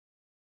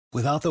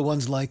Without the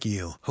ones like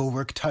you, who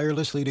work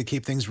tirelessly to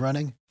keep things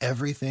running,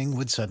 everything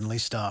would suddenly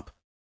stop.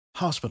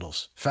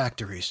 Hospitals,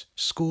 factories,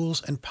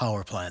 schools, and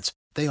power plants,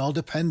 they all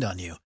depend on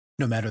you.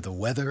 No matter the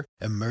weather,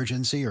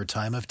 emergency, or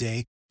time of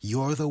day,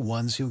 you're the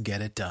ones who get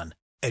it done.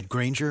 At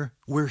Grainger,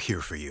 we're here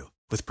for you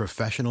with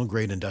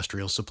professional-grade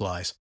industrial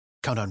supplies.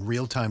 Count on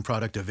real-time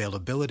product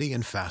availability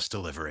and fast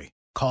delivery.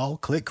 Call,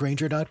 click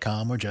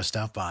Grainger.com, or just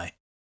stop by.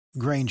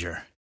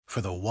 Grainger, for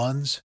the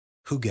ones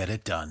who get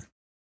it done.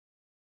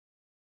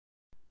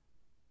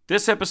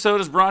 This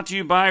episode is brought to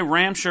you by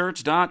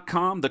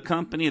Ramshirts.com, the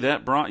company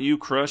that brought you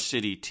Crush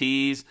City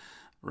Tees.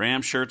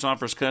 Ram Shirts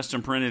offers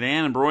custom printed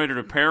and embroidered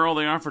apparel.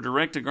 They offer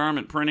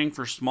direct-to-garment printing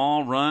for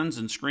small runs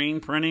and screen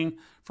printing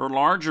for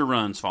larger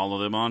runs. Follow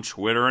them on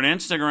Twitter and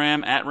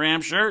Instagram at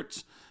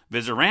Ramshirts.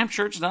 Visit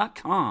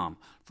Ramshirts.com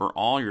for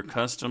all your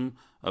custom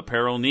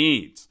apparel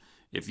needs.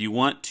 If you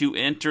want to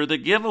enter the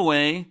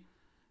giveaway,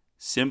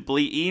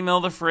 simply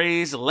email the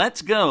phrase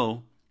 "Let's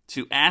Go"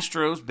 to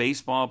Astros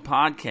Baseball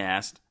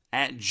Podcast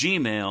at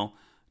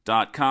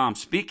gmail.com.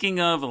 Speaking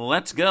of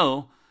Let's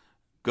Go,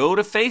 go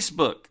to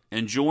Facebook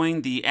and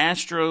join the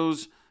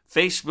Astros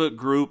Facebook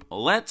group,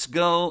 Let's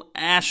Go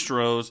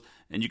Astros,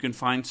 and you can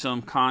find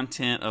some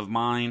content of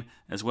mine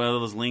as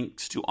well as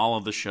links to all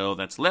of the show.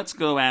 That's Let's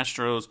Go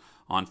Astros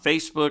on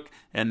Facebook,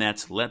 and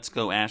that's Let's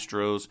Go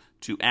Astros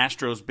to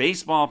Astros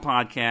Baseball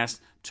Podcast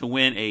to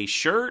win a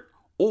shirt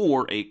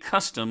or a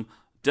custom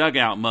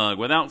dugout mug.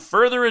 Without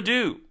further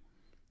ado,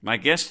 my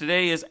guest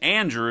today is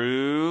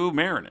Andrew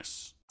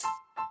Marinus.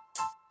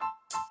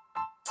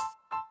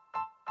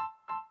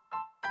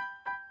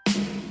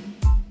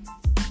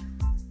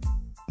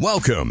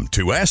 Welcome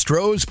to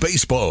Astros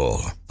Baseball,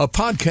 a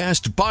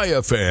podcast by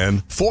a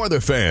fan for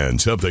the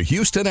fans of the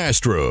Houston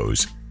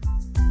Astros.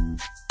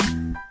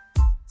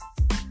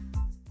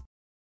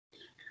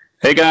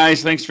 Hey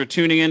guys, thanks for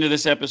tuning into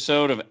this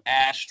episode of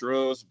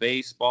Astros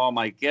Baseball.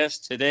 My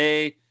guest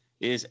today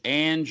is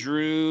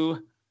Andrew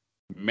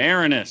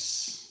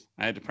Marinus.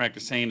 I had to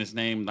practice saying his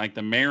name like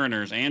the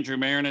Mariners. Andrew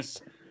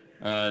Marinus,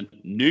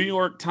 New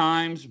York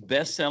Times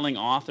best-selling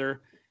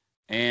author.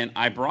 And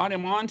I brought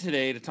him on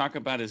today to talk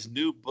about his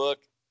new book,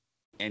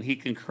 and he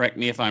can correct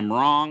me if I'm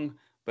wrong,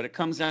 but it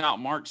comes out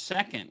March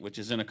 2nd, which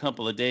is in a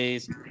couple of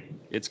days.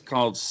 It's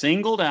called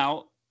Singled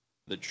Out,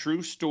 The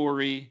True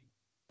Story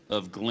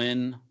of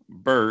Glenn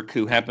Burke,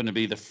 who happened to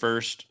be the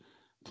first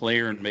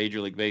player in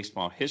Major League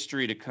Baseball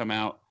history to come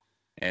out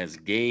as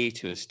gay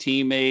to his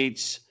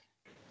teammates.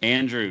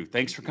 Andrew,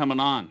 thanks for coming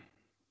on.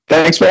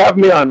 Thanks for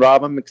having me on,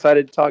 Rob. I'm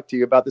excited to talk to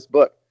you about this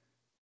book.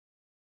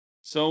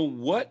 So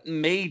what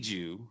made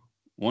you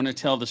want to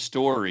tell the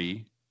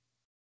story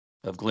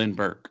of Glenn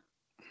Burke?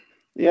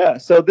 Yeah,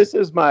 so this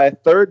is my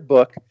third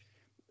book,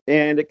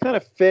 and it kind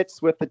of fits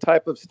with the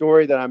type of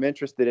story that I'm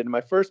interested in.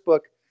 My first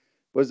book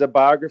was a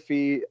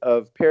biography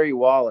of Perry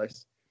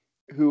Wallace,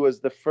 who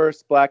was the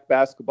first black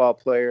basketball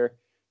player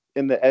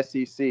in the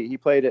SEC. He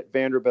played at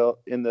Vanderbilt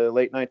in the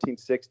late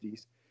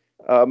 1960s.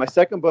 My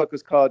second book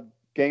was called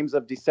Games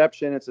of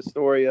Deception. It's a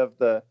story of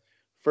the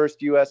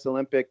first U.S.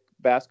 Olympic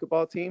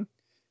basketball team,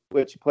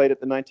 which played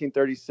at the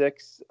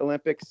 1936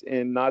 Olympics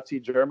in Nazi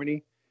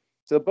Germany.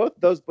 So both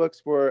those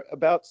books were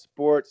about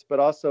sports,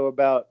 but also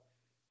about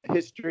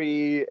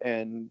history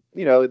and,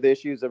 the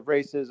issues of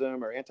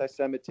racism or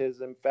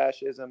anti-Semitism,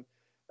 fascism,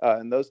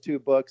 and those two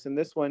books. And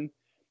this one,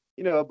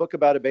 a book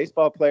about a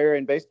baseball player,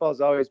 and baseball has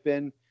always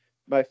been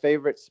my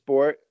favorite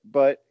sport,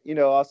 but,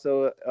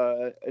 also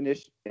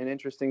an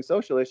interesting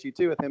social issue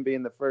too, with him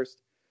being the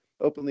first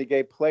openly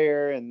gay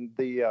player, and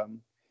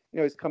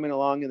he's coming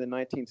along in the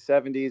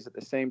 1970s at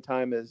the same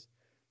time as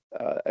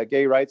a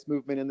gay rights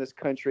movement in this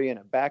country and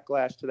a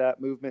backlash to that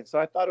movement. So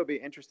I thought it would be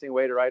an interesting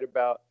way to write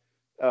about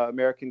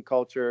American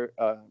culture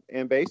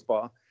and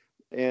baseball.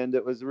 And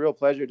it was a real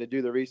pleasure to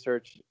do the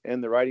research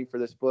and the writing for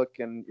this book.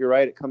 And you're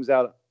right, it comes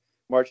out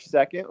March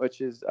 2nd, which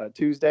is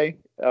Tuesday.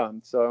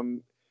 So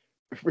I'm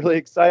really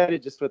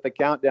excited just with the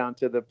countdown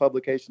to the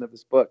publication of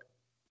this book.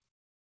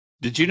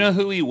 Did you know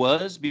who he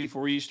was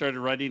before you started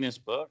writing this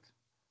book?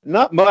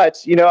 Not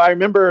much. I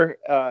remember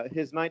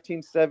his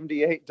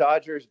 1978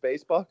 Dodgers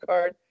baseball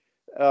card.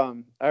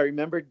 I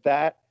remembered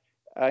that.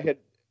 I had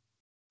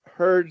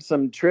heard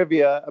some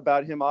trivia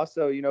about him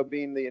also,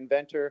 being the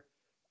inventor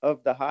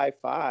of the high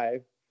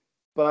five,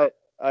 but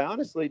I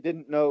honestly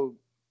didn't know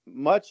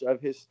much of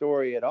his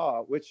story at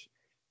all, which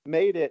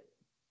made it,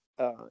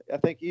 I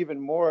think, even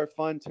more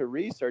fun to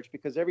research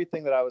because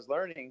everything that I was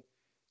learning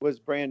was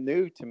brand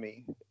new to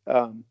me.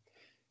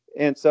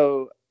 And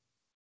so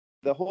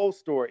the whole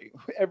story,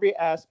 every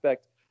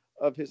aspect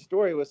of his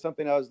story was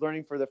something I was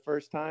learning for the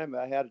first time.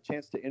 I had a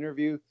chance to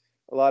interview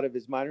a lot of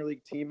his minor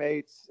league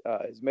teammates,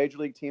 his major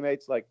league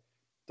teammates like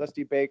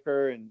Dusty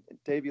Baker and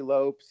Davey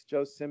Lopes,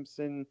 Joe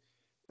Simpson,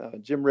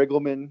 Jim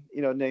Riggleman,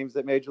 names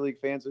that major league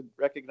fans would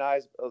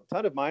recognize. A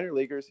ton of minor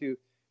leaguers who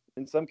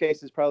in some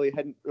cases probably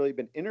hadn't really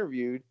been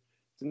interviewed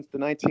since the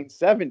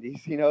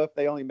 1970s. If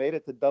they only made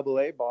it to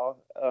Double-A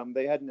ball,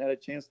 they hadn't had a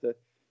chance to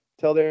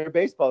tell their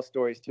baseball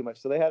stories too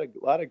much. So they had a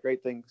lot of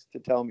great things to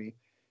tell me.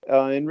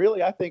 And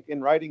really, I think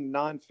in writing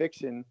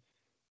nonfiction,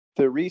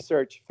 the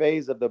research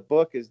phase of the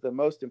book is the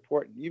most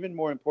important, even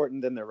more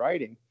important than the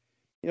writing,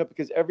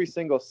 because every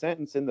single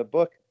sentence in the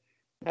book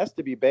has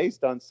to be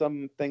based on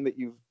something that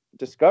you've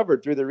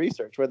discovered through the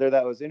research, whether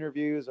that was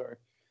interviews or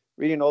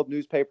reading old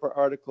newspaper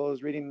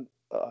articles, reading,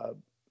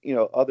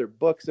 other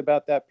books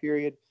about that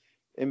period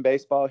in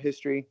baseball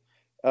history.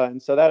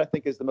 And so that I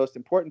think is the most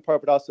important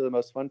part, but also the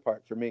most fun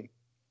part for me.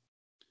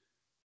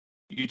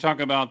 You talk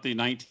about the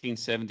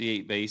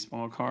 1978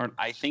 baseball card.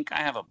 I think I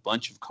have a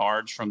bunch of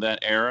cards from that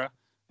era,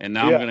 and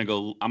now Yeah.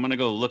 I'm gonna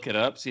go look it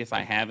up, see if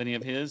I have any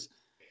of his.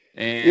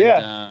 And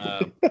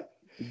Yeah.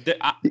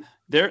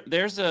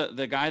 there's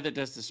the guy that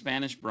does the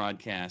Spanish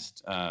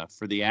broadcast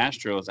for the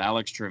Astros,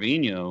 Alex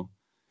Trevino,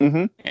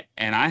 Hmm.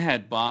 and I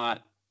had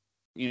bought,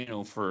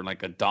 for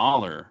like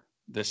 $1,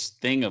 this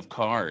thing of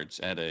cards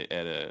at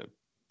a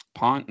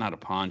pawn, not a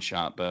pawn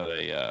shop, but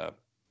a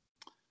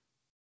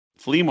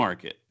flea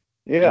market.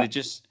 And Yeah.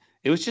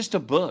 it was just a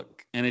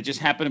book, and it just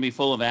happened to be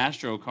full of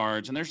Astro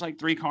cards, and there's like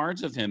 3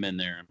 cards of him in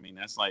there. I mean,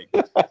 that's like,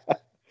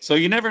 so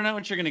you never know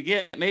what you're gonna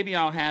get. Maybe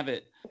I'll have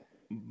it,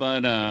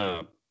 but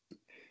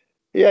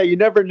Yeah, you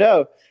never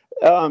know.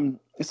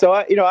 So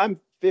I'm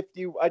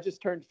 50. I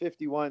just turned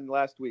 51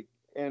 last week,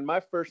 and my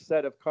first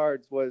set of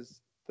cards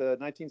was the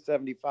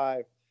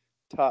 1975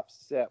 Topps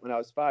set when I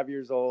was 5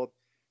 years old.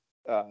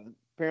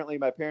 Apparently,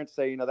 my parents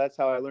say, that's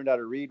how I learned how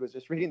to read, was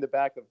just reading the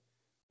back of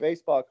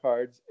baseball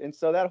cards. And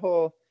so that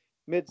whole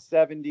mid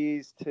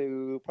 70s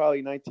to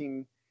probably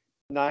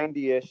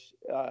 1990-ish,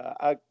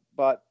 I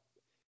bought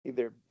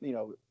either,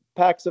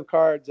 packs of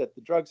cards at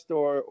the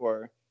drugstore,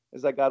 or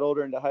as I got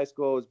older into high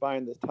school, I was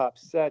buying the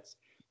Topps sets.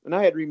 And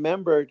I had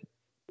remembered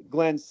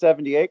Glenn's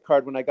 78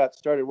 card when I got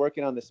started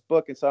working on this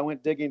book. And so I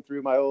went digging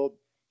through my old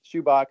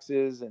shoe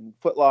boxes and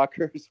foot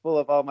lockers full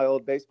of all my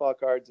old baseball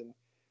cards, and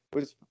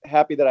was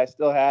happy that I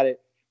still had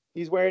it.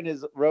 He's wearing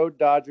his Road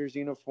Dodgers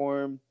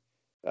uniform,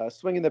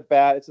 swinging the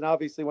bat. It's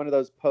obviously one of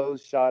those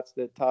pose shots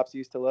that Topps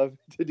used to love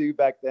to do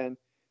back then.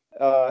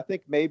 I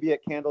think maybe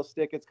at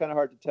Candlestick. It's kind of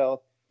hard to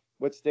tell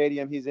what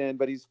stadium he's in,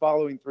 but he's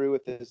following through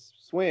with his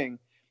swing.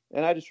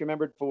 And I just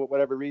remembered, for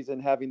whatever reason,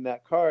 having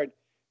that card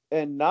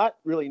and not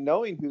really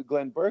knowing who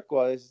Glenn Burke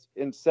was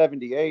in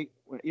 78.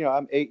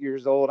 I'm 8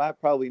 years old. I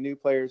probably knew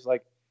players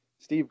like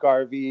Steve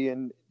Garvey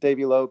and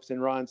Davey Lopes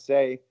and Ron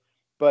Say,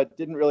 but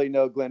didn't really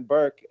know Glenn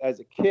Burke as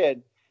a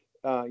kid.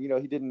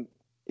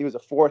 He was a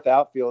fourth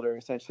outfielder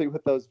essentially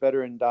with those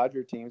veteran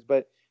Dodger teams,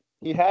 but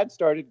he had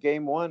started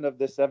game 1 of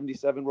the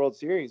 77 World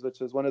Series, which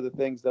was one of the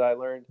things that I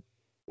learned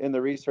in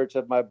the research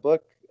of my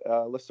book.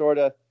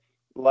 Lasorda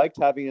liked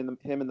having him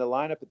in the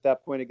lineup at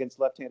that point against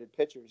left-handed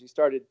pitchers. He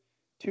started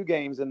 2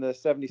 games in the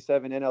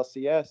 77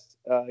 NLCS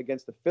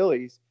against the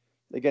Phillies,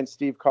 against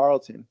Steve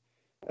Carlton.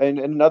 And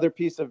another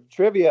piece of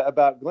trivia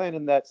about Glenn,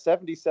 in that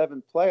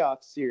 77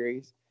 playoff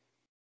series,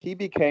 he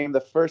became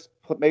the first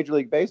Major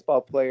League Baseball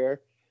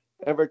player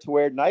ever to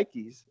wear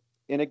Nikes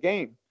in a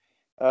game.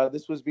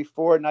 This was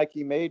before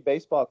Nike made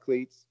baseball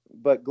cleats,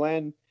 but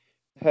Glenn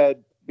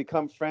had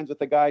become friends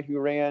with a guy who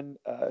ran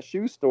a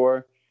shoe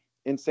store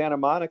in Santa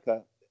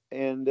Monica,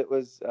 and it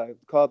was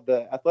called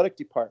the Athletic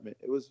Department.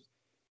 It was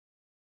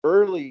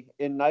early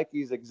in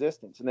Nike's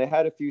existence, and they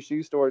had a few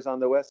shoe stores on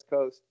the West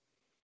Coast,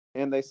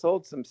 and they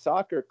sold some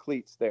soccer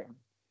cleats there.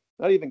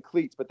 Not even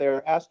cleats, but they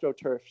were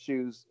AstroTurf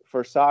shoes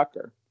for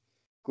soccer.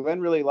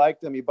 Glenn really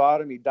liked them. He bought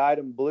them. He dyed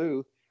them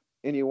blue,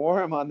 and he wore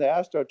them on the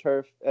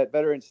AstroTurf at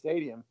Veterans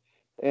Stadium,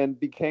 and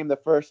became the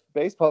first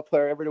baseball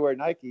player ever to wear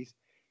Nikes.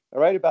 I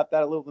write about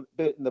that a little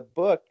bit in the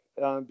book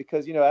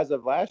because, as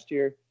of last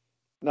year,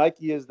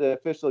 Nike is the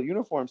official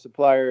uniform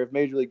supplier of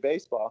Major League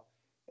Baseball.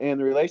 And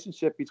the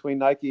relationship between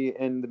Nike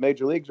and the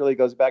major leagues really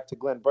goes back to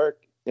Glenn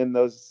Burke in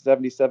those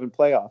 77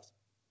 playoffs.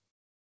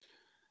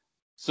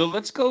 So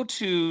let's go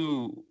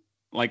to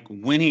like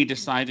when he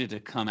decided to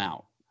come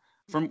out.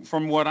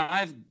 From what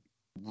I've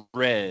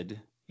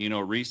read,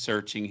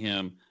 researching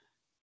him,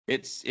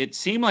 it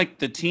seemed like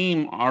the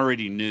team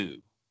already knew.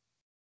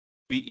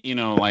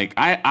 Like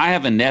I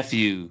have a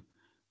nephew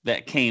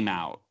that came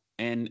out,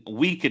 and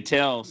we could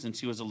tell since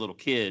he was a little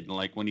kid.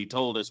 Like when he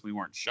told us, we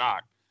weren't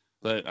shocked.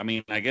 But I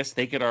mean, I guess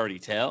they could already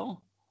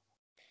tell.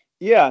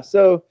 Yeah.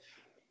 So,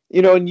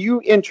 and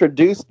you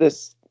introduced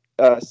this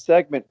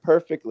segment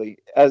perfectly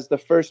as the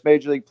first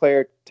major league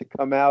player to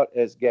come out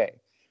as gay.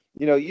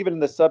 Even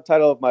the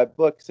subtitle of my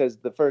book says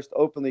the first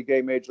openly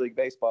gay Major League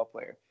Baseball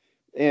player.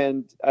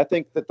 And I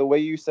think that the way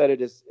you said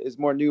it is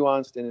more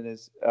nuanced and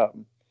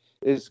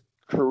is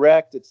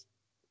correct. It's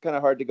kind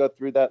of hard to go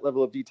through that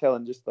level of detail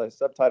in just the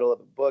subtitle of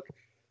the book.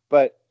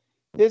 But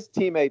his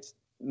teammates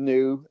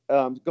knew,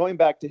 going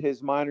back to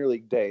his minor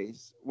league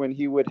days when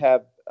he would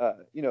have,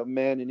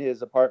 men in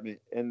his apartment,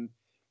 and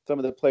some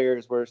of the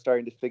players were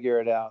starting to figure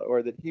it out,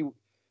 or that he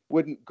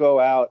wouldn't go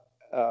out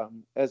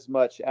as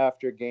much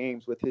after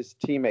games with his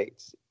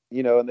teammates,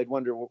 and they'd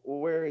wonder, well,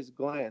 where is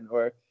Glenn?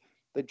 Or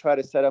they'd try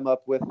to set him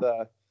up with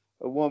a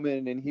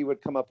woman, and he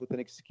would come up with an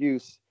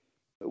excuse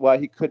why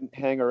he couldn't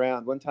hang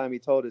around. One time he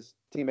told his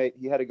teammate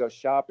he had to go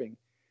shopping,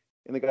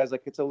 And the guy's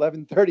like, it's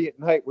 11:30 at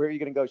night. Where are you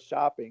going to go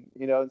shopping?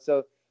 And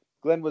so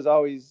Glenn was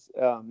always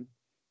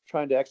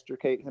trying to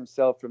extricate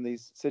himself from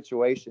these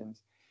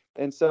situations.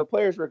 And so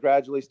players were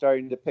gradually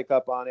starting to pick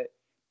up on it.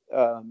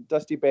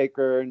 Dusty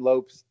Baker and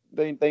Lopes,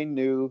 they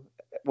knew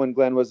when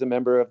Glenn was a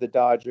member of the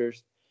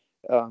Dodgers.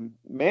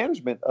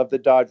 Management of the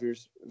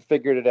Dodgers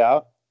figured it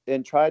out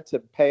and tried to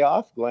pay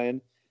off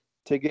Glenn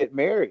to get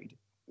married.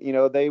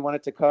 They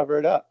wanted to cover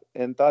it up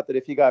and thought that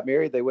if he got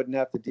married, they wouldn't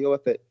have to deal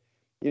with it,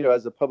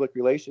 as a public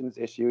relations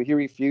issue. He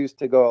refused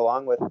to go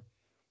along with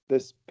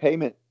this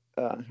payment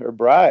or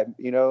bribe.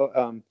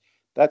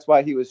 That's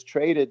why he was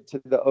traded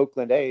to the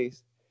Oakland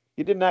A's.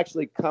 He didn't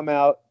actually come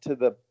out to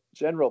the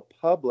general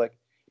public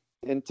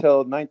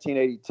until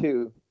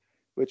 1982,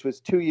 which was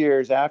 2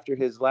 years after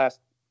his last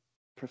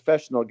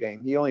professional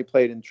game. He only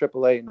played in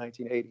AAA in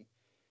 1980.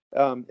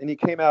 And he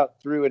came out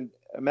through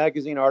a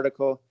magazine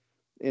article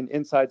in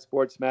Inside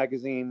Sports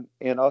Magazine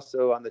and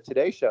also on the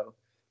Today Show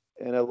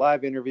in a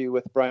live interview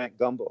with Bryant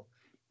Gumbel.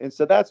 And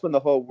so that's when the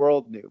whole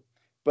world knew.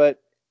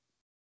 But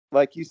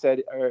like you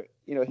said,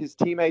 his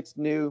teammates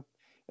knew.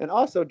 And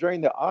also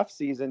during the off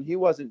season, he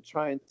wasn't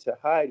trying to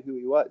hide who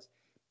he was.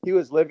 He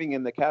was living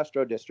in the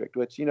Castro district,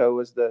 which,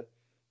 was the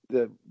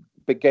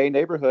big gay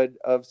neighborhood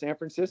of San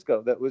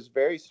Francisco that was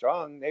very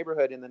strong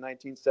neighborhood in the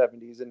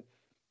 1970s. And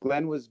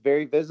Glenn was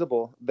very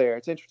visible there.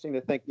 It's interesting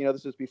to think,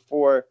 this was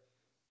before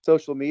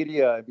social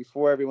media,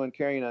 before everyone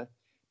carrying a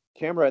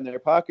camera in their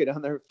pocket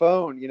on their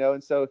phone,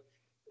 and so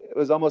it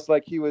was almost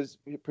like he was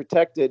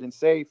protected and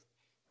safe,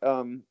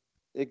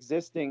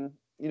 existing,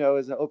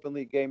 as an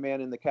openly gay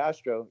man in the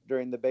Castro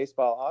during the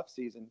baseball off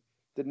season.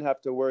 Didn't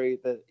have to worry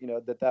that,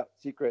 that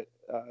secret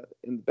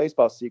in the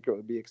baseball secret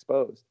would be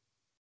exposed.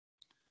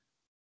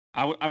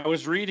 I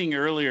was reading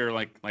earlier,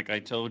 like I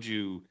told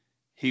you,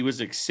 he was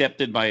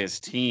accepted by his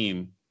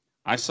team.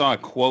 I saw a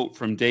quote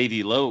from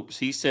Davey Lopes.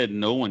 He said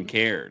no one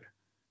cared.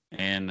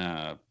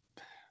 And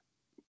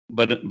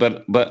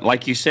but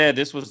like you said,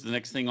 this was the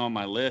next thing on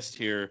my list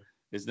here,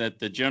 is that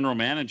the general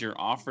manager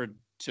offered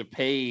to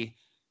pay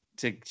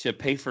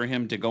for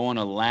him to go on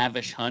a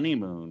lavish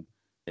honeymoon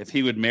if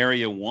he would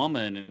marry a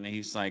woman, and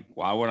he's like,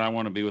 why would I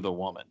want to be with a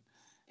woman?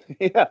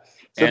 Yeah.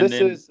 So and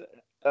this is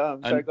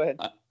sorry, go ahead.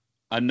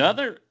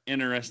 Another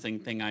interesting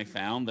thing I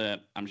found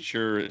that I'm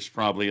sure is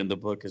probably in the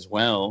book as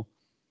well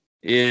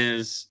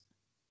is,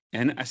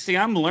 and I see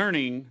I'm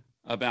learning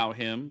about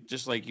him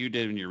just like you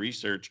did in your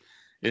research,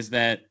 is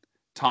that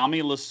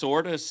Tommy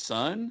Lasorda's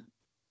son,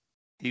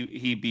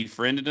 he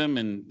befriended him,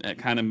 and that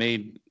kind of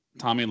made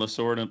Tommy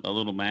Lasorda a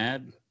little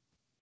mad.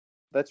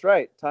 That's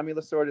right. Tommy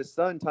Lasorda's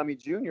son, Tommy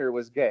Jr.,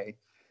 was gay.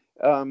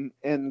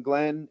 And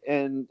Glenn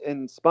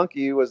and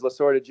Spunky was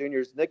Lasorda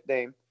Jr.'s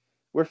nickname,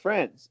 were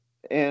friends.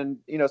 And,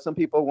 some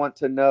people want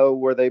to know,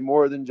 were they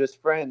more than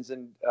just friends?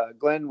 And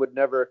Glenn would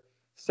never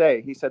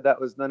say. He said that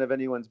was none of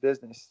anyone's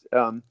business.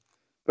 But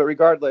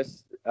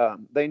regardless,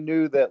 they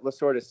knew that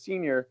Lasorda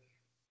Sr.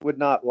 would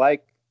not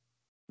like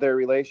their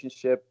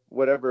relationship,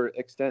 whatever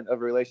extent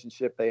of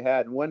relationship they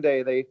had. And one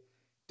day they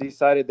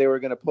decided they were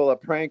going to pull a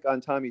prank on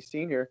Tommy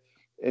Sr.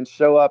 and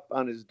show up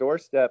on his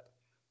doorstep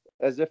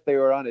as if they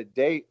were on a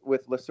date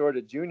with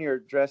Lasorda Jr.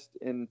 dressed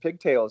in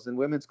pigtails and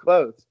women's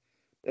clothes.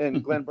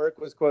 And Glenn Burke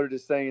was quoted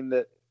as saying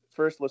that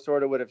first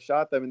Lasorda would have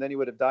shot them and then he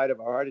would have died of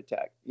a heart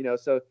attack.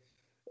 So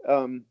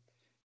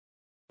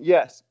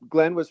yes,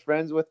 Glenn was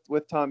friends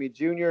with Tommy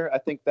Jr. I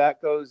think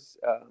that goes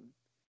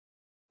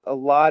a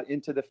lot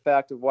into the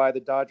fact of why the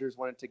Dodgers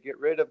wanted to get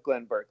rid of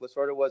Glenn Burke.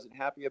 Lasorda wasn't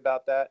happy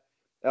about that.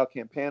 Al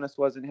Campanis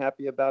wasn't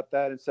happy about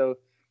that. And so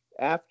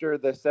after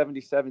the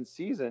 77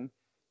 season,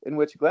 in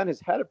which Glenn has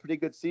had a pretty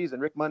good season,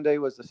 Rick Monday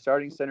was the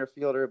starting center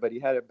fielder, but he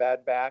had a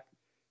bad back.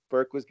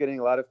 Burke was getting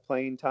a lot of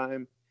playing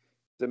time.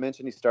 As I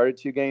mentioned, he started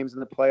 2 games in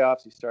the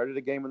playoffs. He started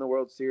a game in the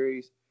World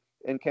Series.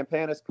 And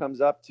Campanis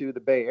comes up to the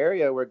Bay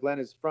Area where Glenn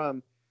is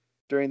from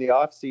during the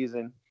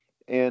offseason.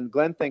 And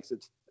Glenn thinks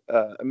it's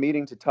a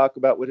meeting to talk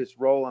about what his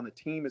role on the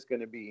team is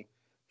going to be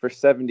for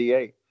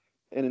 78.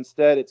 And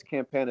instead, it's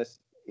Campanis,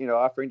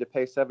 offering to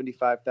pay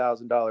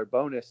 $75,000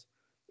 bonus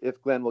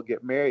if Glenn will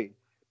get married.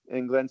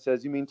 And Glenn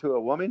says, "You mean to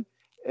a woman?"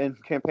 And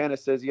Campanis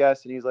says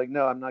yes. And he's like,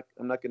 "No, I'm not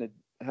going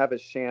to have a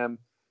sham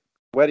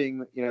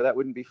wedding. That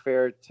wouldn't be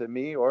fair to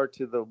me or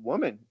to the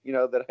woman,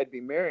 that I'd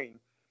be marrying."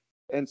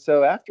 And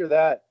so after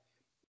that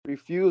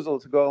refusal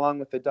to go along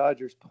with the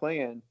Dodgers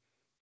plan,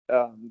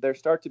 there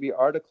start to be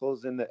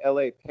articles in the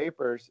LA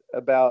papers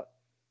about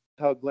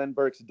how Glenn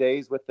Burke's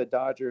days with the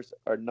Dodgers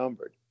are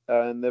numbered.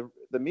 And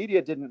the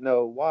media didn't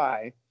know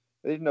why.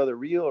 They didn't know the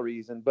real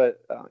reason,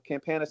 but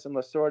Campanis and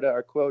Lasorda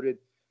are quoted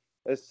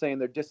as saying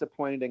they're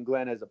disappointed in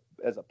Glenn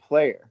as a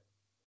player.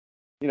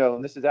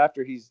 And this is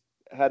after he's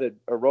had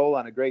a role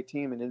on a great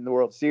team and in the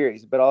World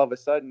Series, but all of a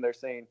sudden they're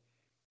saying,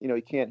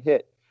 he can't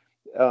hit.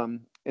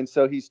 And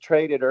so he's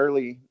traded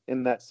early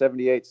in that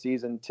 78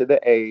 season to the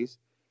A's.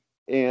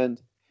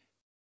 And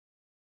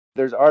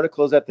there's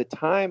articles at the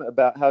time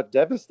about how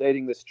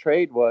devastating this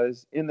trade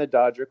was in the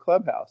Dodger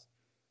clubhouse.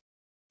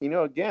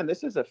 Again,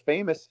 this is a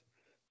famous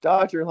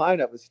Dodger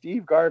lineup with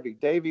Steve Garvey,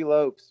 Davey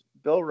Lopes,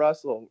 Bill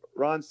Russell,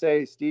 Ron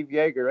Cey, Steve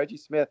Yeager, Reggie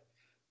Smith,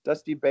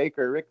 Dusty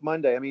Baker, Rick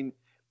Monday. I mean,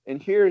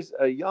 and here's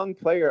a young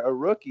player, a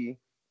rookie,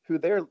 who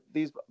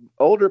these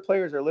older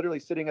players are literally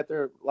sitting at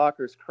their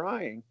lockers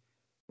crying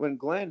when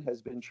Glenn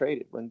has been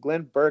traded, when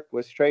Glenn Burke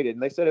was traded.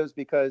 And they said it was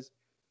because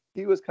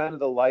he was kind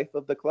of the life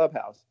of the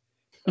clubhouse.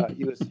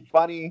 He was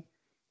funny.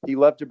 He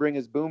loved to bring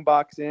his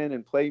boombox in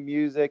and play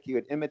music. He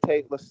would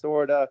imitate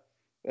Lasorda.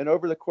 And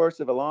over the course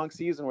of a long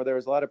season where there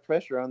was a lot of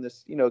pressure on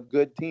this,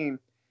 good team,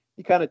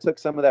 he kind of took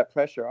some of that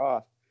pressure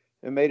off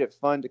and made it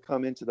fun to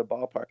come into the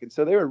ballpark. And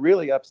so they were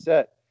really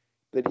upset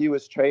that he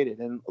was traded.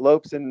 And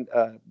Lopes and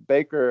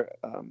Baker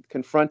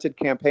confronted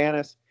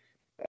Campanis,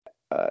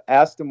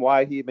 asked him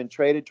why he had been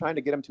traded, trying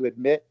to get him to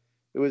admit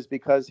it was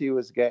because he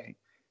was gay.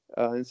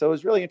 And so it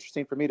was really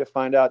interesting for me to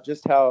find out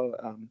just how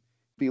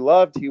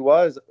beloved he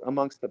was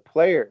amongst the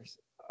players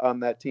on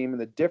that team and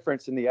the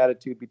difference in the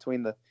attitude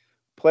between the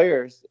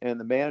players and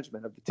the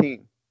management of the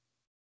team.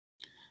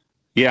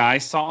 Yeah, I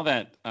saw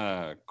that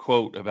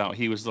quote about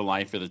he was the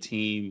life of the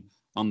team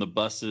on the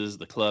buses,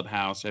 the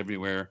clubhouse,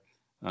 everywhere.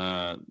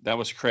 That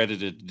was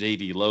credited to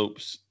Davey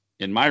Lopes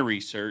in my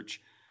research.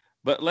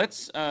 But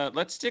let's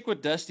stick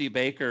with Dusty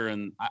Baker,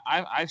 and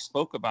I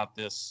spoke about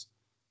this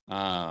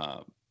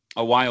a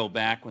while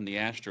back when the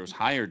Astros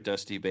hired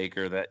Dusty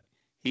Baker, that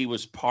he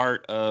was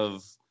part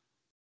of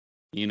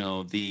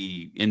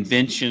the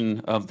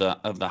invention of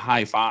the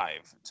high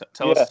five.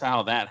 Tell us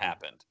how that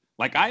happened.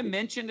 Like, I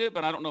mentioned it,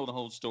 but I don't know the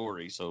whole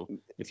story. So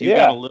if you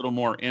got a little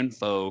more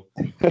info,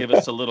 give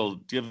us a little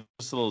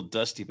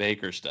Dusty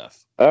Baker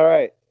stuff. All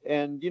right.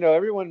 And,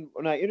 everyone,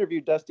 when I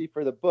interviewed Dusty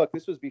for the book,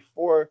 this was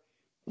before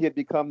he had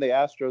become the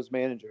Astros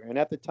manager. And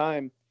at the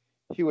time,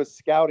 he was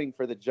scouting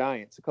for the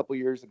Giants a couple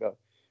years ago.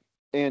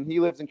 And he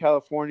lives in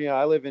California.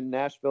 I live in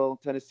Nashville,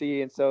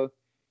 Tennessee. And so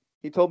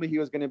he told me he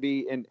was going to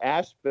be in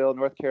Asheville,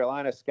 North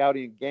Carolina,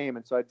 scouting a game.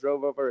 And so I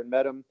drove over and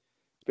met him,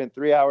 spent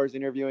 3 hours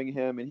interviewing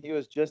him. And he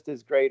was just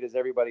as great as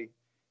everybody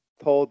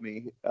told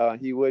me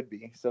he would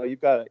be. So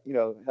you've got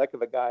a heck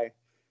of a guy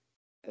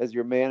as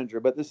your manager.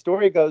 But the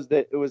story goes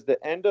that it was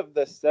the end of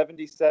the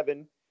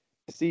 77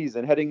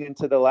 season, heading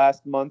into the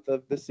last month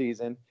of the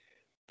season.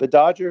 The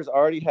Dodgers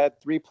already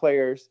had 3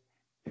 players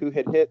who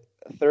had hit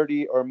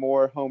 30 or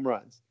more home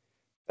runs.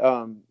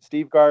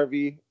 Steve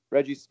Garvey,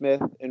 Reggie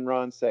Smith, and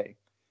Ron Cey.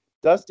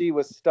 Dusty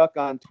was stuck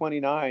on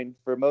 29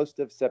 for most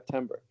of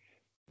September.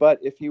 But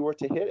if he were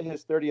to hit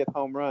his 30th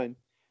home run,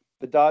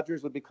 the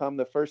Dodgers would become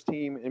the first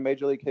team in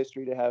Major League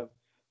history to have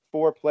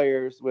 4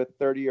 players with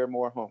 30 or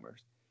more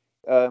homers.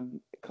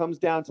 It comes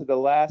down to the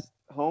last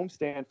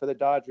homestand for the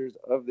Dodgers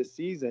of the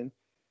season,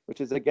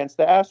 which is against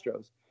the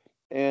Astros.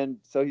 And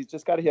so he's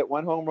just got to hit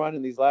 1 home run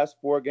in these last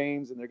 4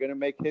 games, and they're going to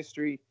make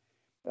history.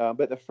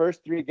 But the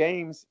first 3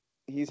 games,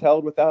 he's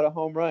held without a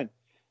home run.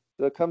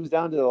 So it comes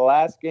down to the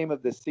last game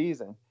of the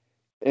season.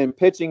 And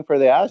pitching for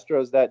the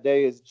Astros that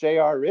day is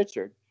J.R.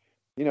 Richard,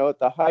 at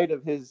the height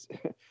of his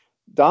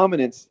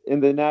dominance in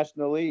the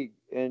National League.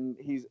 And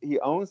he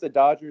owns the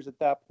Dodgers at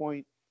that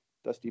point.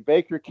 Dusty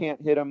Baker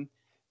can't hit him.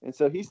 And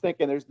so he's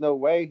thinking there's no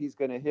way he's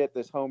going to hit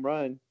this home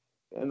run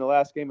in the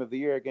last game of the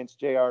year against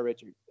J.R.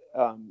 Richard.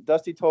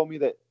 Dusty told me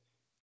that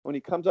when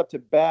he comes up to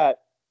bat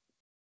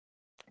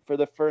for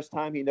the first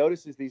time, he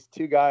notices these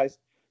 2 guys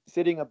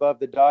sitting above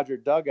the Dodger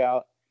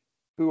dugout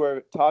who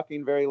are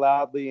talking very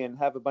loudly and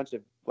have a bunch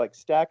of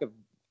stack of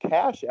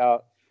cash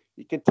out.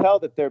 You can tell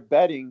that they're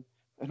betting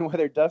on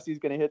whether Dusty's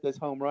going to hit this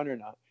home run or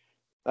not.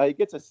 He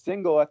gets a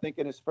single, I think,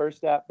 in his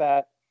first at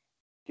bat,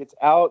 gets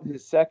out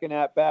his second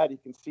at bat. You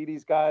can see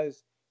these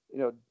guys,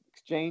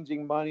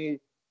 exchanging money.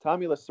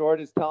 Tommy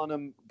Lasorda is telling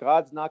him,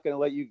 God's not going to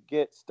let you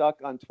get stuck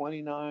on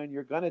 29.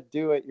 You're going to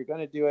do it. You're going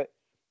to do it.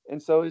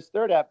 And so his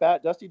third at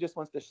bat, Dusty just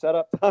wants to shut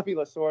up Tommy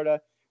Lasorda,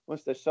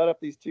 wants to shut up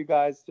these 2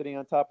 guys sitting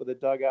on top of the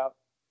dugout,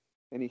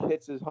 and he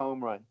hits his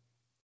home run,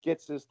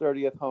 gets his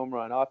 30th home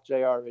run off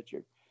J.R.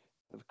 Richard.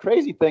 The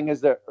crazy thing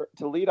is that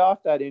to lead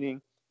off that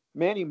inning,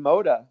 Manny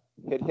Mota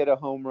had hit a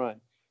home run.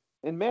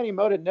 And Manny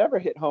Mota never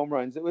hit home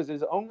runs. It was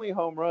his only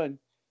home run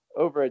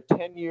over a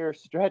 10-year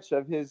stretch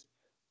of his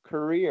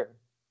career.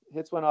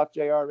 Hits one off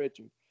J.R.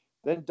 Richard.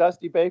 Then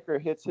Dusty Baker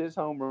hits his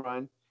home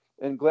run,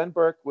 and Glenn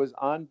Burke was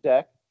on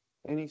deck,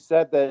 and he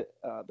said that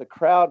the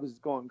crowd was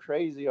going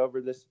crazy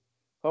over this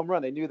home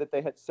run. They knew that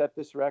they had set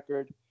this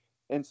record.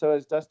 And so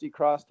as Dusty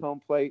crossed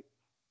home plate,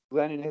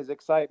 Glenn, in his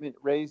excitement,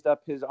 raised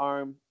up his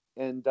arm,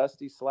 and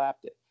Dusty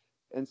slapped it.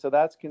 And so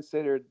that's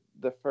considered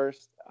the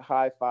first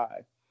high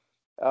five.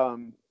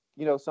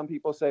 Some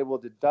people say, well,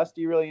 did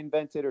Dusty really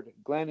invent it, or did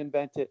Glenn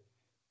invent it?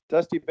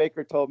 Dusty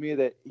Baker told me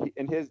that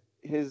in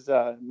his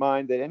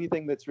mind, that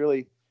anything that's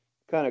really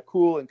kind of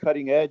cool and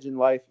cutting edge in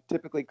life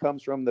typically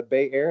comes from the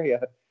Bay Area,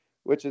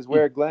 which is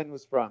where Glenn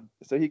was from.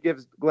 So he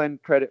gives Glenn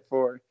credit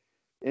for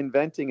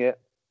inventing it.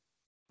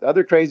 The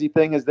other crazy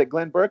thing is that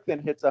Glenn Burke then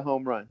hits a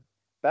home run,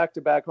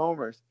 back-to-back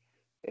homers.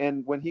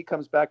 And when he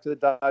comes back to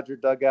the Dodger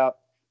dugout,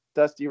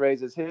 Dusty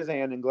raises his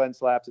hand and Glenn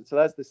slaps it. So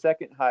that's the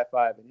second high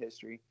five in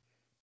history.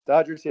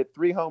 Dodgers hit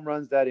 3 home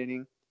runs that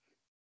inning,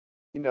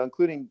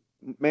 including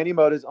Manny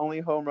Mota's only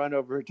home run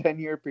over a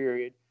 10-year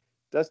period.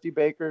 Dusty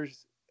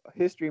Baker's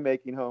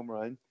history-making home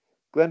run,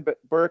 Glenn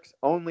Burke's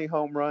only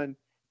home run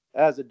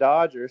as a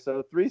Dodger.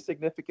 So 3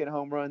 significant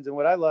home runs. And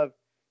what I love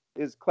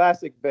is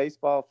classic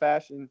baseball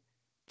fashion.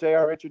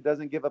 J.R. Richard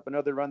doesn't give up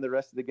another run the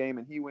rest of the game,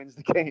 and he wins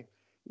the game,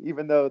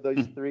 even though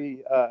those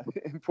 3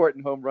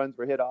 important home runs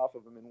were hit off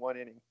of him in 1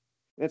 inning.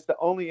 And it's the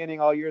only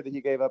inning all year that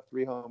he gave up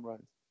 3 home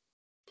runs.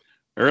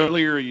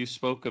 Earlier, you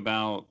spoke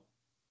about,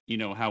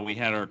 how we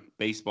had our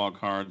baseball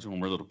cards when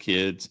we're little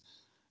kids.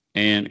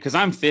 And because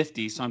I'm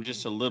 50, so I'm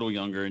just a little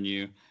younger than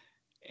you.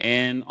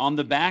 And on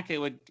the back, it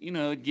would,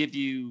 give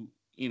you,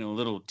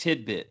 little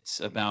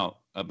tidbits about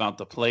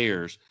the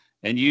players.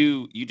 And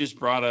you just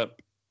brought up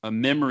a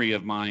memory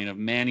of mine of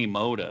Manny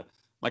Mota.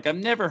 Like, I've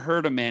never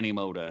heard of Manny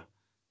Mota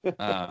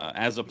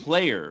as a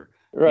player,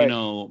 right.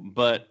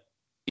 But,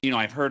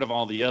 I've heard of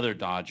all the other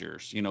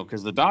Dodgers,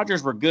 because the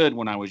Dodgers were good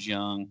when I was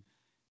young,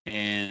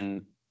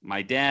 and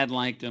my dad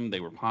liked them. They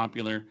were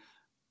popular.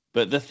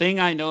 But the thing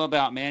I know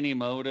about Manny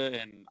Mota,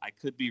 and I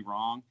could be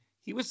wrong,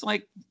 he was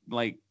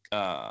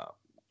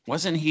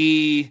wasn't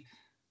he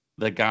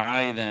the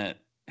guy that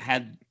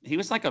he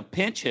was like a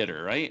pinch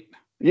hitter, right?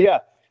 Yeah,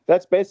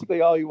 that's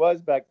basically all he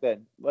was back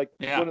then.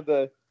 One of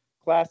the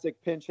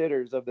classic pinch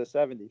hitters of the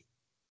 70s.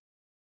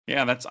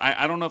 Yeah,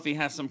 I don't know if he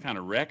has some kind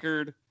of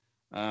record,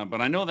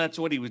 but I know that's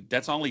what he was.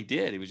 That's all he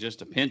did. He was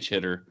just a pinch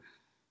hitter.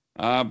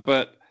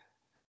 But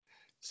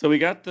so we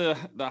got the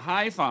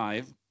high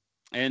five,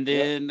 and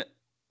then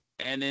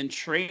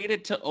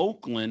traded to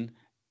Oakland.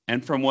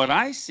 And from what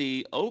I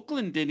see,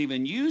 Oakland didn't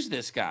even use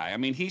this guy. I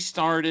mean, he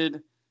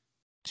started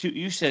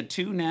you said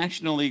 2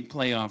 National League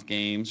playoff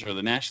games, or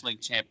the National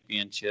League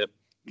Championship,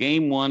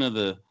 game 1 of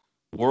the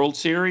World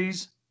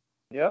Series.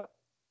 Yeah.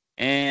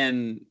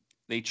 And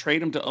they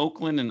trade him to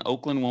Oakland, and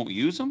Oakland won't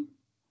use him?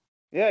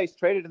 Yeah, he's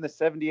traded in the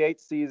 78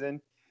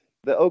 season.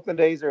 The Oakland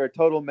A's are a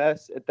total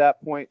mess at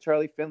that point.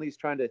 Charlie Finley's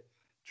trying to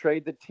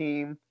trade the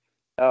team.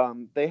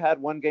 They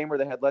had one game where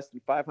they had less than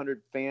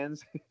 500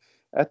 fans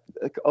at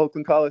the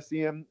Oakland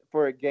Coliseum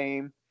for a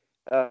game.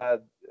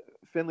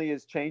 Finley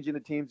is changing the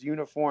team's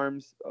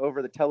uniforms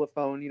over the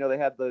telephone. They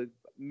had the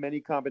many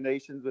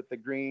combinations with the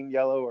green,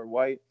 yellow, or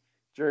white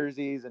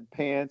jerseys and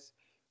pants.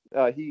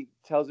 He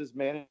tells his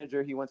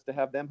manager he wants to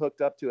have them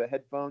hooked up to a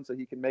headphone so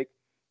he can make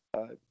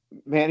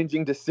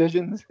managing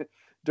decisions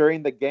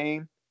during the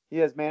game. He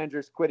has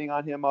managers quitting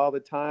on him all the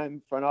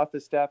time, front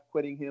office staff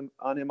quitting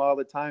on him all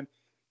the time.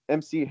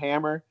 MC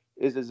Hammer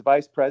is his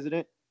vice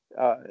president.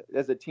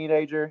 As a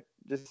teenager,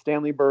 just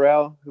Stanley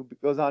Burrell, who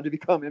goes on to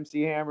become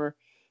MC Hammer,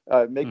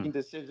 making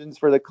decisions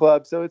for the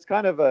club. So it's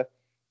kind of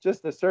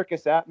just a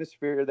circus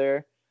atmosphere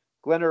there.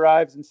 Glenn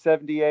arrives in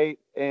 78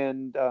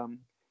 and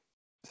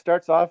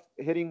starts off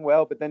hitting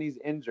well, but then he's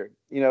injured.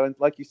 And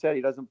like you said,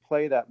 he doesn't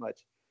play that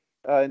much.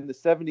 In the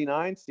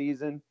 79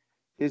 season,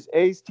 his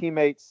A's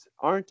teammates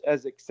aren't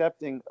as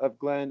accepting of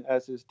Glenn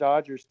as his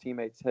Dodgers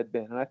teammates had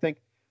been. And I think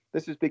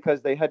this is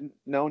because they hadn't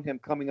known him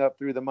coming up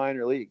through the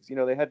minor leagues.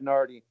 They hadn't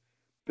already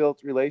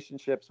built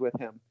relationships with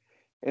him.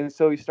 And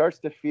so he starts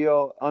to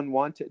feel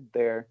unwanted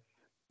there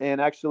and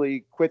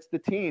actually quits the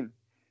team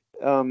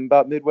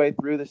about midway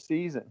through the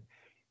season.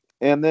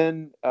 And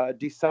then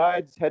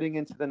decides heading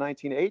into the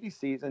 1980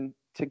 season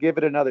to give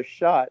it another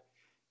shot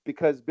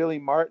because Billy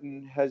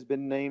Martin has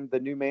been named the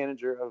new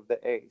manager of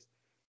the A's.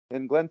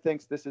 And Glenn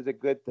thinks this is a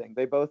good thing.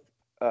 They both,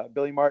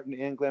 Billy Martin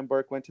and Glenn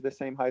Burke, went to the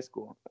same high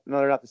school. No,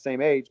 they're not the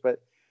same age,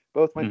 but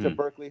both went to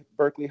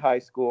Berkeley High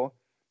School.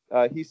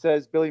 He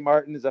says Billy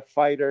Martin is a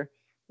fighter.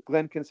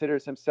 Glenn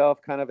considers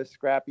himself kind of a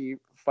scrappy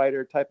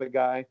fighter type of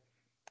guy.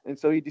 And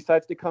so he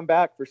decides to come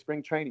back for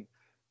spring training.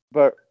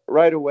 But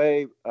right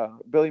away,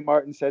 Billy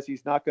Martin says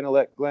he's not going to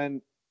let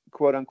Glenn,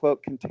 quote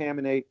unquote,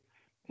 contaminate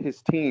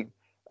his team.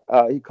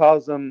 He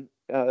calls them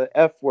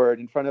F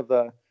word in front of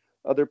the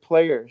other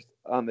players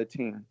on the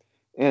team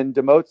and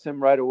demotes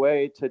him right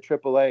away to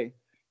AAA.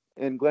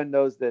 And Glenn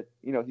knows that,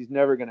 he's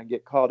never going to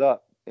get called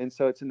up. And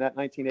so it's in that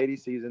 1980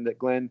 season that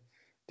Glenn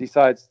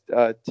decides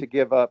to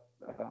give up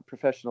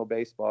professional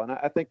baseball. And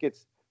I think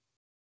it's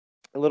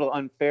a little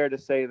unfair to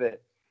say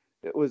that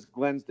it was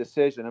Glenn's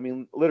decision. I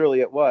mean, literally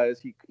it was.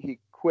 He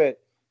quit,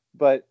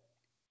 but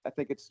I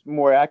think it's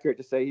more accurate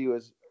to say he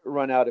was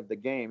run out of the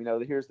game.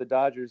 Here's the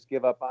Dodgers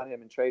give up on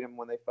him and trade him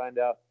when they find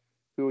out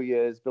who he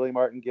is. Billy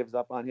Martin gives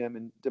up on him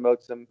and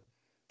demotes him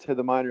to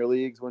the minor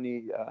leagues when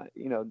he,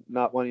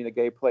 not wanting a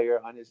gay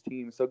player on his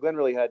team. So Glenn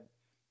really had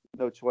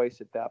no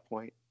choice at that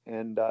point.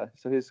 And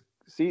so his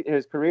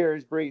career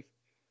is brief.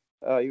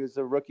 He was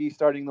a rookie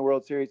starting the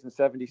World Series in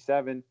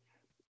 77.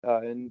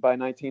 And by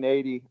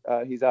 1980,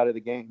 he's out of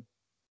the game.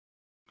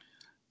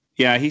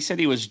 Yeah, he said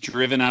he was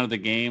driven out of the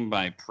game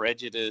by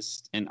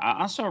prejudice. And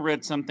I also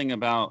read something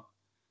about,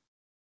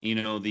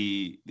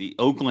 the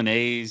Oakland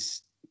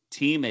A's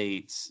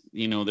teammates,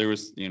 there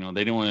was, they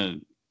didn't want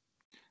to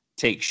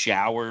take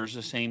showers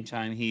the same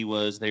time he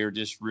was. They were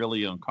just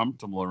really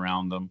uncomfortable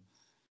around them.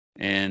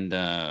 And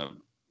I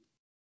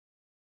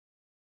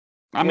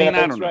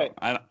don't know.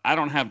 I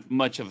don't have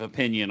much of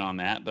opinion on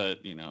that, but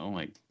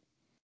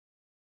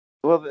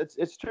Well,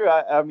 it's true.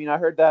 I mean, I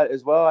heard that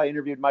as well. I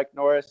interviewed Mike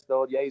Norris, the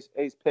old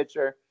A's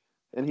pitcher,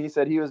 and he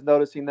said he was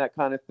noticing that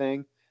kind of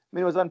thing. I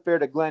mean, it was unfair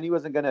to Glenn. He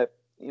wasn't going to,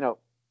 you know,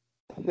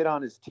 hit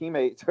on his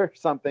teammates or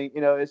something.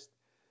 You know, it's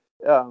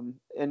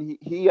and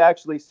he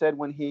actually said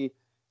when he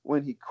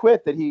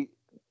quit that he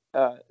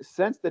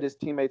sensed that his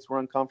teammates were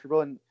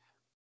uncomfortable, and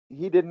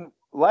he didn't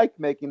like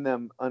making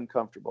them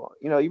uncomfortable.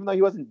 You know, even though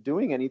he wasn't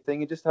doing anything,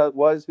 he just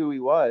was who he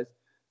was.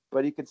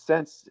 But he could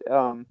sense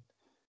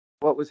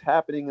what was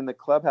happening in the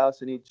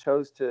clubhouse, and he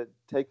chose to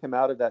take him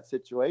out of that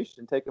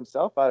situation, take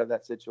himself out of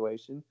that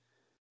situation.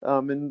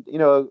 And you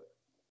know,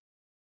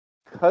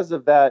 because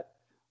of that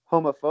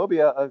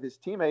homophobia of his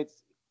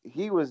teammates,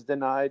 he was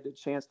denied a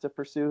chance to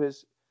pursue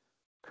his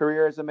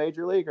career as a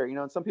major leaguer. You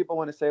know, and some people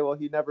want to say, well,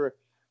 he never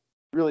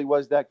really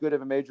was that good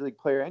of a major league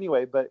player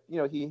anyway. But you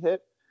know, he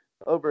hit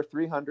over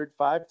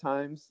 305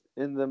 times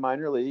in the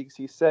minor leagues.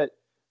 He set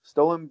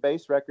stolen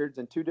base records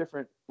in 2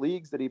 different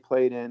leagues that he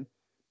played in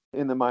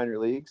the minor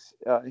leagues.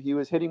 He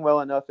was hitting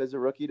well enough as a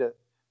rookie to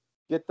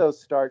get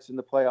those starts in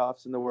the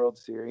playoffs in the World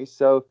Series.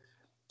 So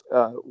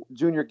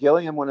Junior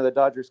Gilliam, one of the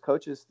Dodgers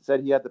coaches,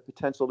 said he had the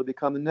potential to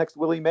become the next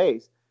Willie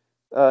Mays.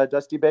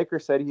 Dusty Baker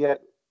said he had,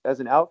 as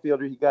an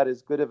outfielder, he got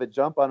as good of a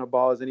jump on a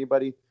ball as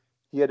anybody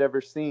he had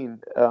ever seen.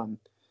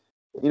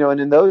 You know,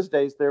 and in those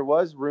days, there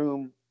was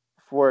room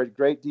for a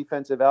great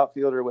defensive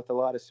outfielder with a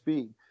lot of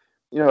speed.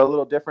 You know, a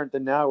little different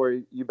than now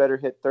where you better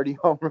hit 30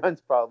 home runs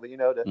probably, you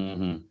know,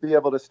 to be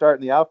able to start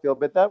in the outfield.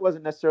 But that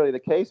wasn't necessarily the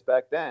case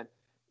back then.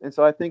 And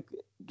so I think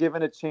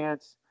given a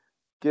chance,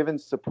 given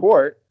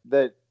support,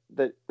 that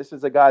this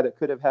is a guy that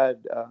could have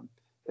had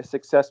a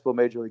successful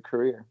major league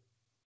career.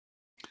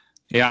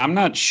 Yeah, I'm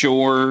not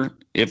sure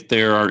if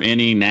there are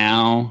any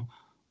now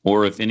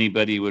or if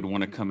anybody would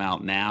want to come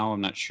out now.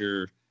 I'm not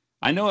sure.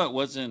 I know it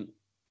wasn't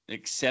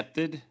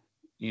accepted,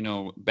 you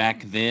know,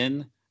 back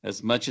then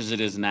as much as it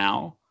is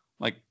now.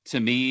 Like, to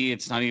me,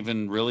 it's not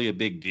even really a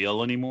big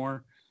deal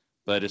anymore.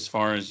 But as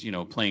far as, you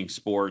know, playing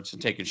sports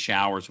and taking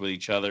showers with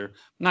each other,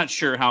 I'm not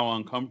sure how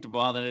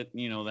uncomfortable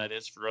that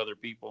is for other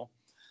people.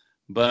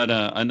 But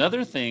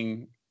another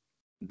thing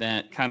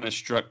that kind of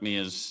struck me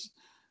as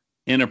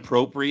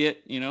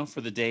inappropriate, you know,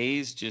 for the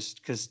days,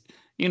 just because,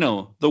 you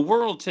know, the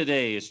world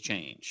today has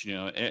changed. You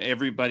know,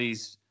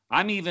 everybody's.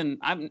 I'm even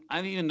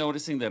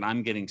noticing that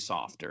I'm getting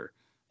softer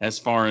as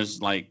far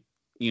as, like,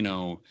 you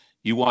know,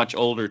 you watch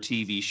older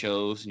TV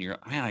shows and you're,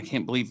 man, I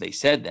can't believe they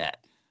said that.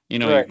 You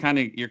know,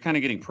 Right. you're kind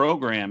of getting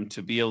programmed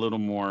to be a little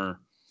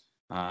more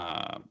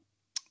uh,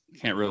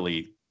 can't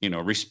really, you know,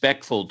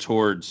 respectful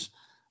towards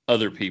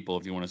other people,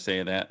 if you want to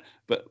say that.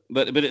 But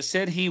it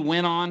said he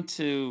went on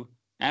to,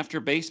 after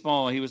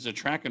baseball, he was a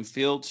track and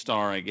field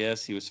star, I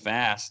guess. He was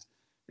fast,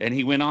 and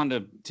he went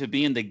on to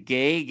be in the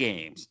gay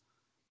games.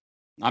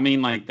 I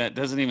mean, like, that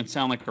doesn't even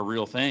sound like a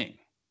real thing.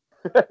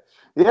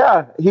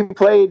 Yeah, he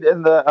played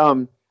in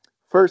the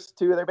first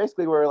 2. They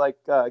basically were like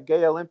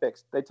gay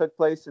Olympics. They took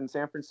place in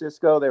San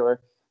Francisco. There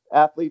were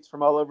athletes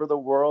from all over the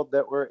world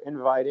that were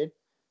invited.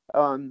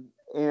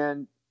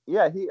 And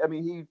yeah,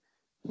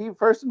 he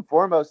first and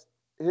foremost,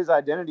 his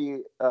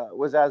identity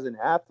was as an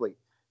athlete.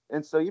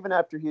 And so even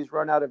after he's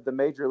run out of the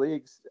major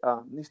leagues,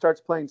 he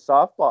starts playing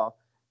softball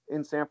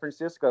in San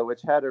Francisco,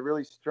 which had a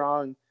really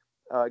strong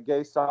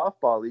gay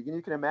softball league. And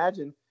you can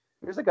imagine,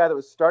 here's a guy that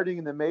was starting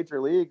in the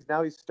major leagues.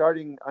 Now he's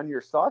starting on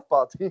your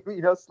softball team,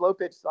 you know, slow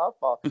pitch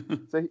softball.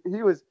 So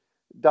he was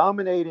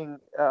dominating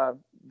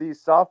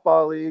these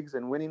softball leagues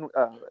and winning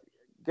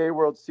gay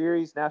World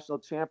Series, national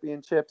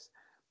championships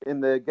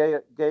in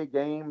the gay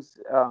games.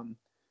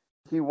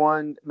 He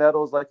won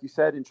medals, like you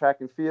said, in track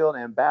and field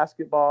and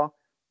basketball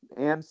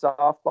and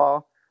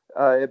softball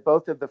at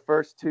both of the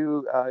first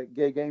 2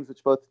 gay games,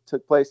 which both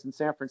took place in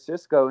San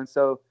Francisco. And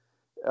so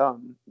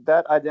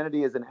that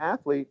identity as an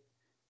athlete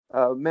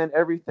meant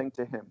everything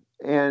to him.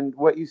 And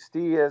what you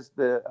see as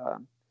you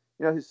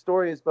know, his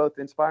story is both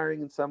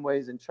inspiring in some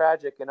ways and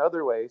tragic in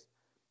other ways.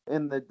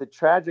 And the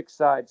tragic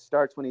side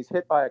starts when he's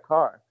hit by a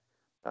car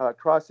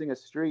crossing a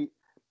street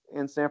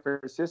in San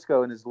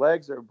Francisco, and his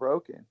legs are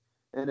broken.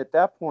 And at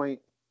that point,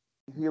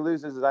 he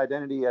loses his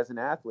identity as an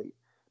athlete.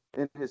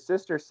 And his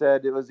sister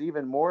said it was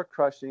even more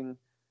crushing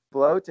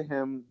blow to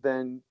him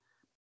than,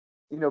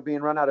 you know,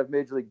 being run out of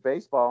Major League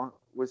Baseball,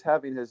 was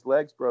having his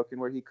legs broken,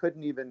 where he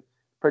couldn't even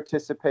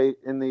participate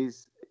in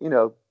these, you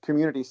know,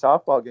 community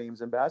softball games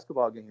and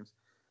basketball games.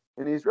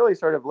 And he's really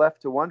sort of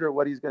left to wonder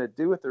what he's going to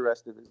do with the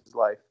rest of his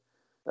life.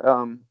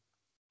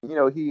 You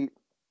know, he,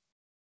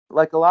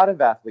 like a lot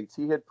of athletes,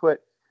 he had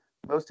put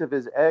most of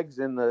his eggs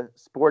in the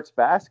sports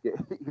basket.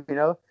 You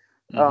know,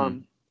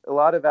 a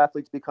lot of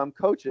athletes become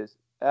coaches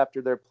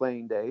after their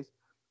playing days.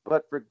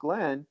 But for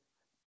Glenn,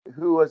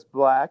 who was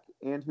black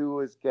and who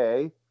was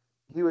gay,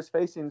 he was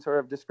facing sort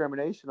of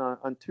discrimination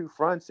on 2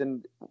 fronts,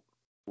 and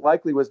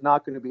likely was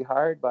not going to be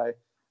hired by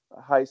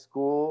a high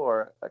school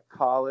or a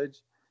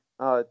college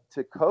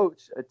to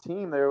coach a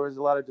team. There was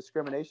a lot of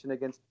discrimination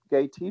against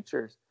gay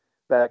teachers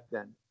back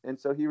then. And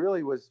so he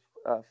really was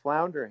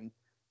floundering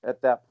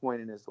at that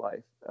point in his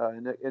life.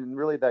 And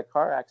really that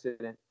car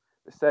accident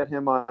set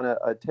him on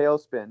a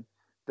tailspin.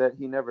 that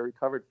he never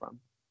recovered from.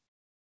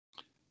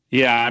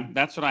 Yeah,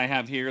 that's what I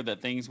have here,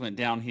 that things went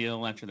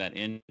downhill after that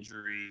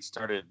injury,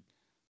 started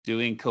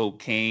doing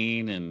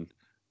cocaine and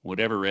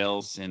whatever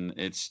else. And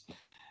it's,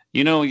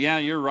 yeah,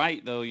 you're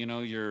right though.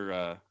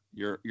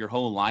 Your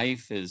whole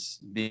life is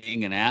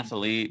being an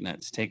athlete, and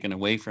that's taken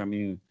away from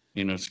you.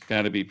 It's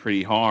got to be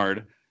pretty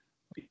hard.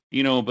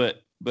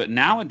 But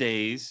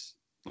nowadays,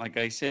 like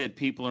I said,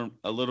 people are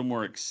a little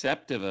more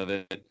acceptive of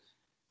it.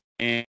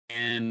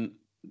 And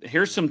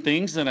here's some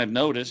things that I've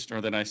noticed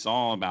or that I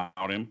saw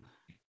about him.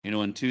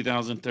 In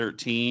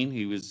 2013,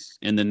 he was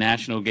in the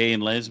National Gay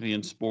and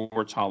Lesbian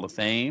Sports Hall of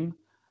Fame.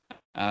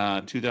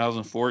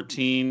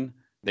 2014,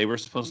 they were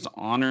supposed to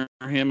honor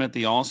him at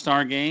the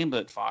All-Star game,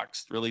 but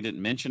Fox really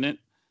didn't mention it.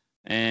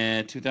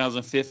 And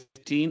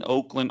 2015,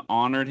 Oakland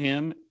honored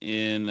him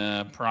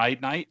in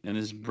Pride Night, and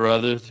his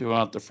brother threw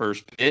out the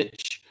first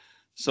pitch.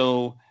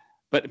 So,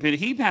 but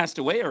he passed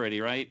away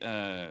already, right?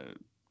 A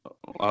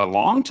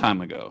long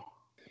time ago.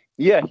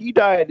 Yeah, he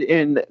died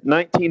in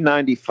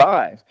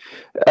 1995.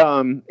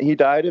 He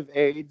died of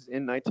AIDS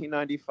in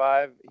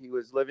 1995. He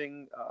was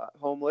living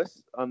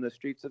homeless on the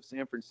streets of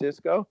San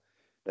Francisco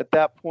at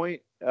that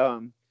point.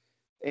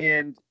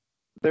 And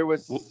there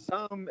was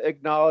some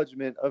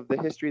acknowledgement of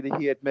the history that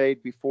he had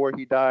made before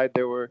he died.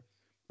 There were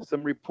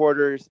some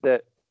reporters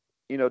that,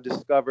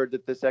 discovered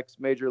that this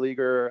ex-major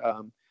leaguer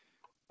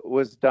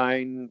was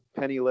dying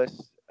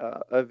penniless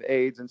of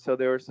AIDS. And so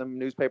there were some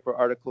newspaper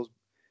articles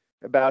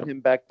about him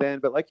back then.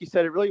 But like you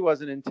said, it really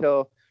wasn't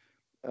until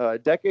a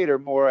decade or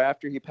more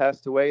after he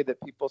passed away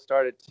that people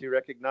started to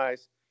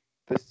recognize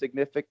the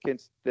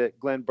significance that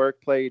Glenn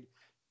Burke played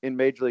in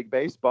Major League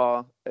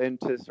Baseball,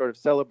 and to sort of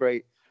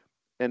celebrate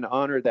and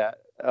honor that.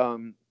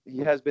 He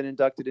has been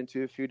inducted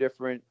into a few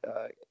different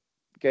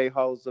gay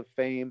halls of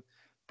fame.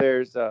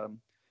 There's a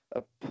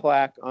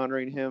plaque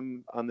honoring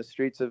him on the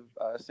streets of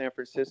San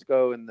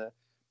Francisco in the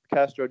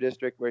Castro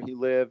district where he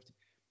lived.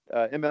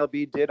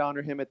 MLB did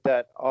honor him at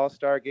that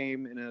All-Star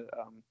game in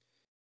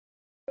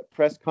a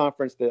press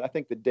conference that I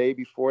think the day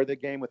before the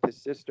game with his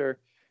sister.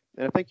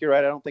 And I think you're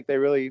right. I don't think they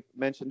really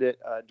mentioned it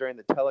during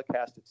the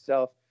telecast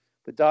itself.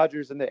 The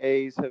Dodgers and the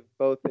A's have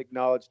both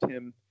acknowledged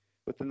him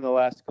within the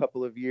last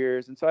couple of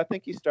years. And so I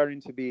think he's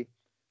starting to be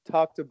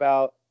talked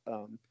about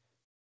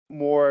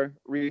more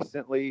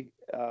recently.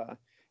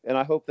 And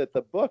I hope that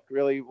the book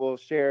really will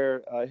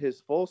share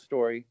his full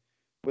story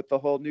with the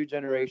whole new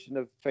generation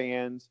of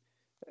fans.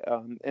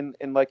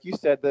 And like you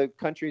said, the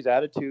country's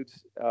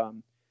attitudes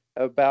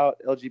about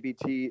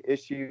LGBT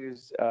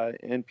issues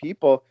and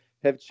people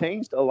have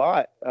changed a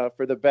lot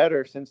for the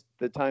better since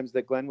the times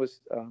that Glenn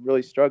was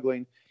really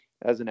struggling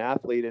as an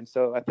athlete. And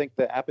so I think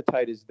the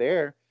appetite is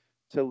there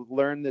to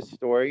learn this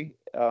story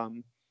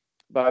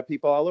by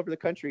people all over the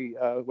country,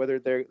 whether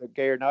they're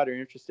gay or not, are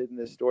interested in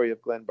this story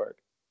of Glenn Burke.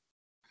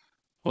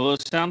 Well,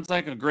 it sounds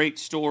like a great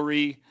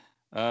story.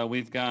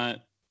 We've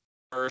got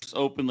first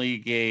openly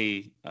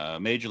gay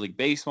Major League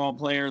Baseball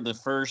player, the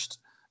first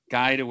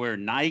guy to wear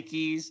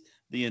Nikes,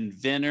 the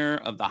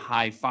inventor of the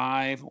high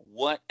five.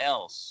 What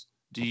else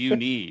do you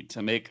need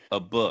to make a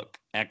book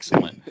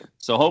excellent?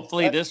 So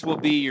hopefully this will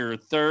be your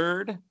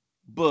third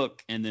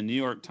book in the New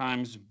York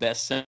Times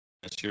bestseller.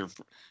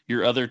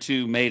 Your other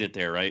two made it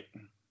there, right?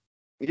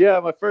 Yeah,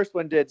 my first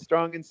one did.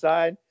 Strong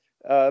Inside,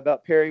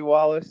 about Perry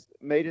Wallace,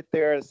 made it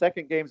there. The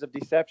second, Games of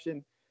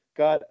Deception,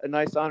 got a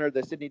nice honor,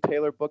 the Sidney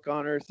Taylor book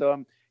honor. So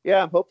I'm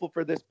hopeful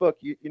for this book.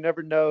 You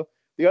never know.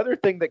 The other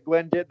thing that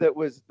Glenn did that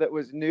was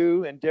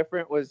new and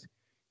different was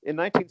in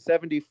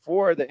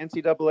 1974, the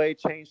NCAA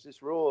changed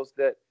its rules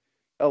that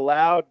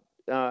allowed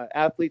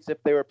athletes,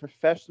 if they were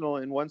professional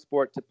in one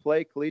sport, to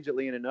play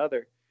collegiately in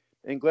another.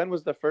 And Glenn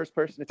was the first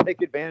person to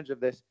take advantage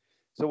of this.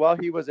 So while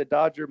he was a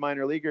Dodger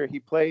minor leaguer, he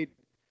played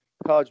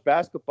college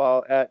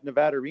basketball at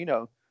Nevada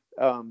Reno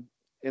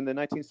in the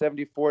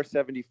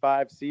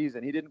 1974-75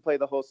 season. He didn't play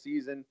the whole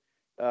season.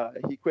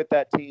 He quit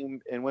that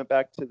team and went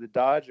back to the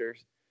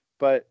Dodgers.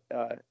 But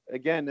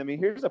again, I mean,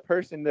 here's a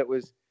person that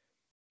was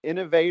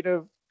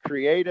innovative,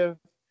 creative,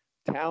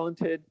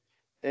 talented,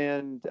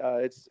 and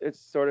it's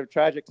sort of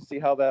tragic to see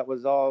how that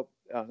was all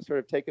sort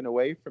of taken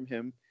away from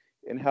him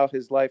and how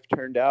his life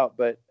turned out.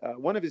 But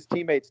one of his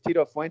teammates,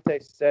 Tito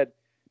Fuentes, said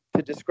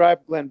to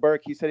describe Glenn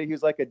Burke, he said he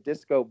was like a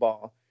disco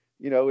ball.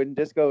 And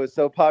disco was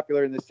so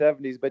popular in the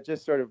 70s, but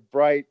just sort of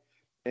bright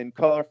and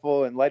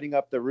colorful and lighting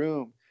up the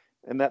room.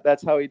 And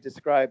that's how he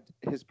described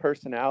his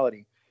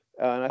personality.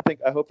 And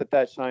I hope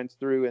that shines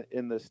through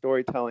in the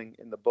storytelling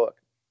in the book.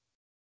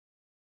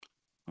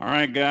 All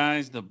right,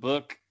 guys, the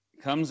book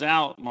comes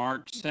out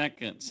March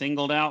 2nd,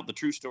 Singled Out, the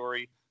true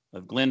story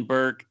of Glenn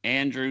Burke.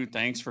 Andrew,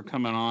 thanks for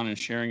coming on and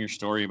sharing your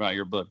story about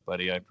your book,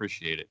 buddy. I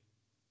appreciate it.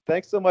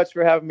 Thanks so much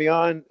for having me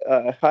on.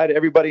 Hi to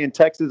everybody in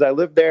Texas. I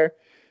lived there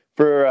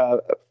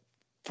for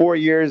 4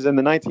 years in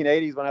the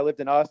 1980s when I lived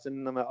in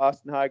Austin. I'm an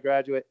Austin High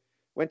graduate.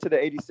 Went to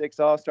the 86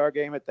 All-Star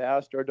game at the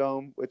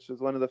Astrodome, which was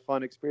one of the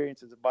fun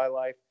experiences of my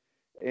life.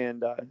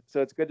 And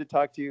so it's good to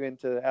talk to you and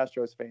to the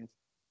Astros fans.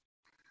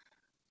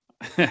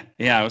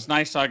 Yeah, it was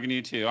nice talking to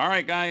you too. All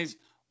right, guys,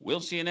 We'll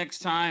see you next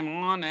time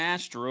on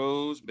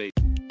Astros Baseball.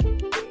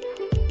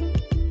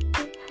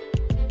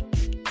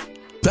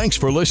 Thanks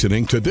for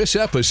listening to this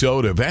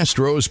episode of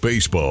Astros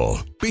Baseball.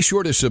 Be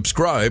sure to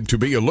subscribe to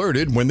be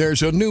alerted when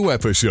there's a new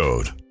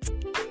episode.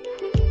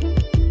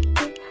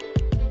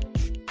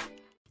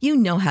 You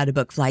know how to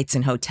book flights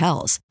and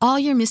hotels. All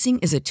you're missing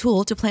is a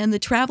tool to plan the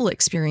travel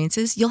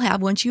experiences you'll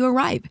have once you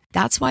arrive.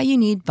 That's why you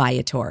need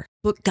Viator.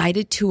 Book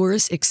guided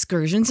tours,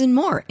 excursions, and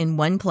more in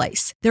one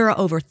place. There are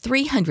over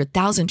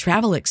 300,000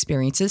 travel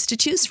experiences to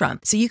choose from,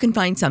 so you can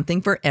find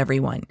something for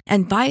everyone.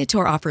 And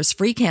Viator offers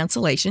free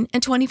cancellation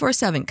and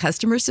 24/7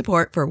 customer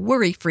support for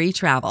worry-free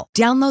travel.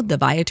 Download the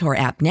Viator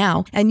app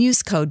now and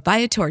use code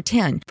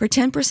Viator10 for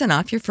 10%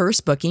 off your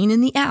first booking in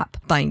the app.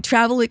 Find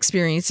travel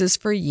experiences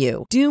for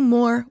you. Do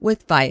more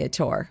with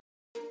Viator.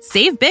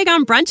 Save big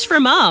on brunch for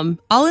mom,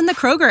 all in the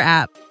Kroger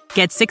app.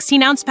 Get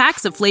 16-ounce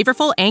packs of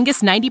flavorful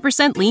Angus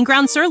 90% lean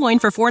ground sirloin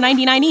for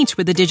 $4.99 each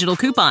with a digital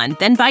coupon.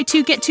 Then buy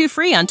 2, get 2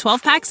 free on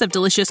 12 packs of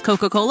delicious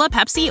Coca-Cola,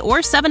 Pepsi, or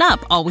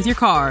 7-Up, all with your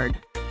card.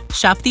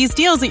 Shop these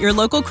deals at your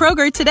local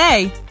Kroger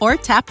today, or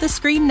tap the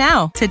screen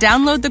now to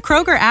download the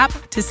Kroger app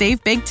to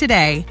save big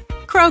today.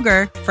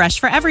 Kroger, fresh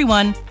for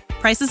everyone.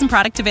 Prices and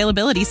product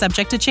availability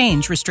subject to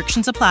change.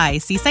 Restrictions apply.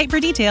 See site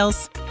for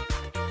details.